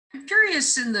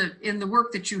curious in the work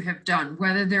that you have done,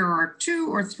 whether there are 2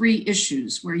 or 3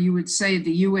 issues where you would say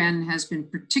the UN has been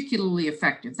particularly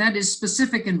effective. That is,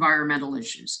 specific environmental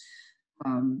issues.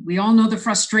 We all know the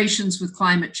frustrations with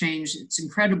climate change, its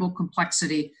incredible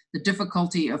complexity, the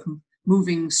difficulty of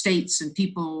moving states and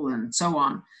people and so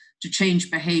on to change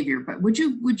behavior. But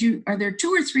are there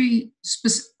 2 or 3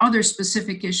 other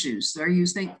specific issues where you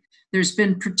think there's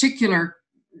been particular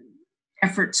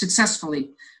effort successfully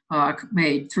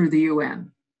made through the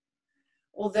UN?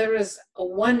 Well, there is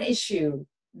one issue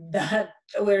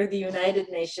where the United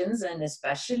Nations and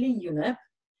especially UNEP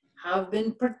have been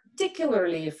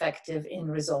particularly effective in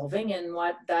resolving, and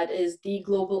that is the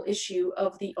global issue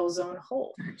of the ozone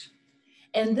hole. Right.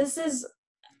 And this is,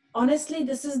 honestly,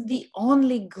 this is the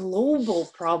only global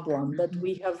problem that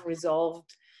we have resolved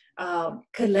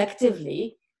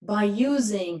collectively by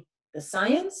using the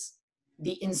science,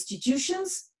 the institutions,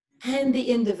 and the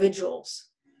individuals.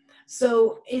 So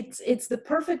it's the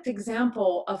perfect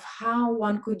example of how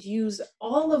one could use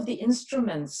all of the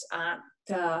instruments at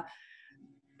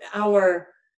our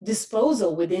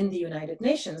disposal within the United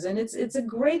Nations. And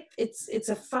it's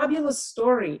a fabulous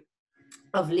story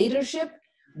of leadership,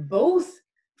 both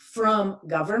from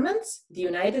governments. The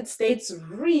United States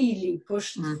really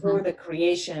pushed for the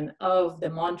creation of the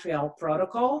Montreal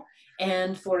Protocol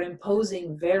and for imposing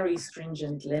very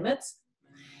stringent limits.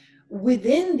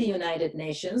 Within the United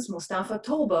Nations, Mustafa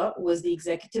Toba was the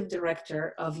executive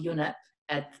director of UNEP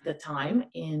at the time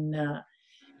in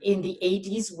the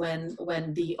 80s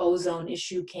when the ozone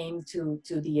issue came to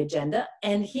the agenda.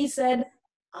 And he said,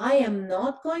 I am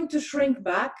not going to shrink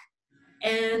back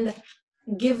and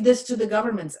give this to the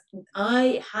governments.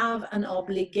 I have an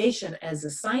obligation as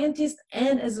a scientist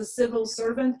and as a civil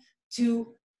servant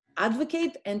to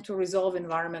advocate and to resolve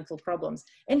environmental problems.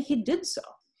 And he did so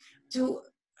to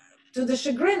the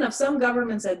chagrin of some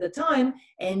governments at the time,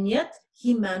 and yet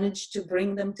he managed to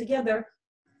bring them together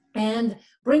and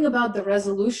bring about the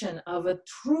resolution of a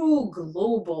true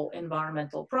global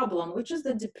environmental problem, which is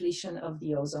the depletion of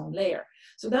the ozone layer.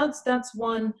 So that's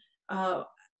one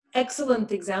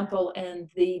excellent example. And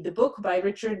the book by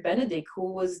Richard Benedict,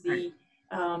 who was the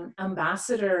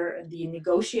ambassador, the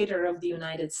negotiator of the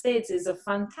United States, is a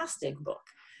fantastic book,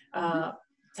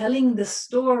 telling the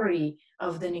story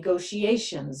of the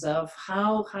negotiations, of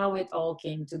how it all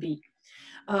came to be.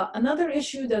 Another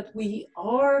issue that we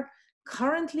are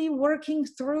currently working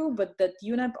through, but that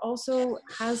UNEP also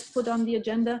has put on the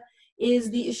agenda, is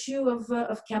the issue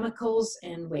of chemicals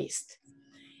and waste.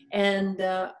 And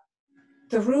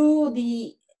through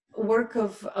the work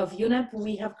of UNEP,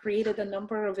 we have created a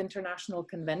number of international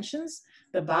conventions: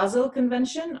 the Basel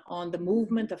Convention on the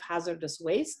movement of hazardous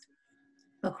waste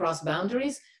across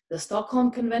boundaries, the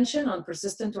Stockholm Convention on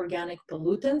persistent organic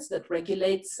pollutants that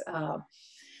regulates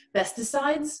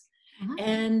pesticides,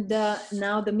 and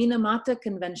now the Minamata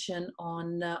Convention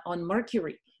on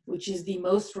mercury, which is the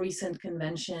most recent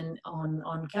convention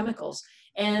on chemicals.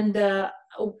 And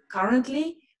currently,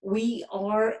 we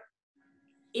are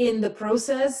in the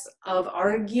process of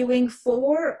arguing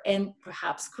for and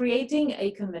perhaps creating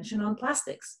a convention on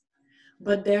plastics.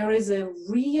 But there is a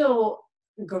real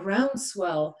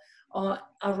groundswell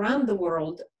around the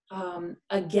world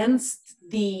against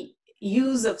the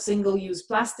use of single-use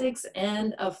plastics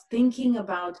and of thinking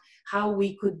about how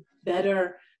we could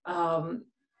better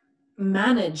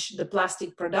manage the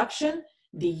plastic production,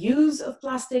 the use of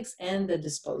plastics, and the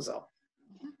disposal.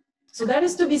 So that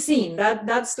is to be seen.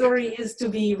 That story is to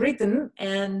be written.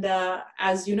 And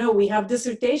as you know, we have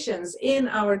dissertations in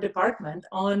our department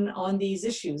on these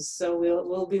issues. So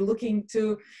we'll be looking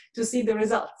to see the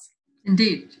results.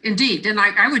 Indeed, indeed. And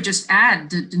I would just add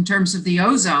that in terms of the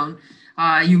ozone,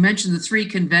 you mentioned the 3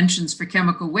 conventions for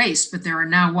chemical waste, but there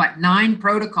are now, 9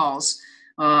 protocols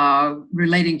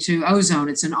relating to ozone.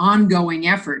 It's an ongoing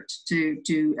effort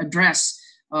to address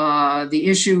the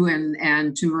issue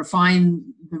and to refine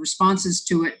the responses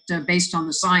to it based on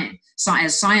the science,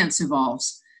 as science evolves.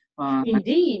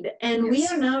 Indeed, and yes. We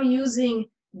are now using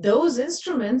those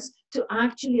instruments to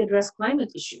actually address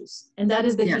climate issues, and that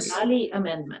is the Kigali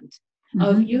Amendment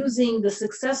of using the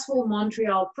successful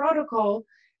Montreal Protocol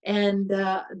and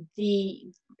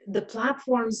the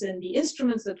platforms and the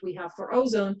instruments that we have for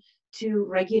ozone to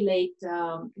regulate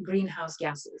greenhouse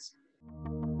gases.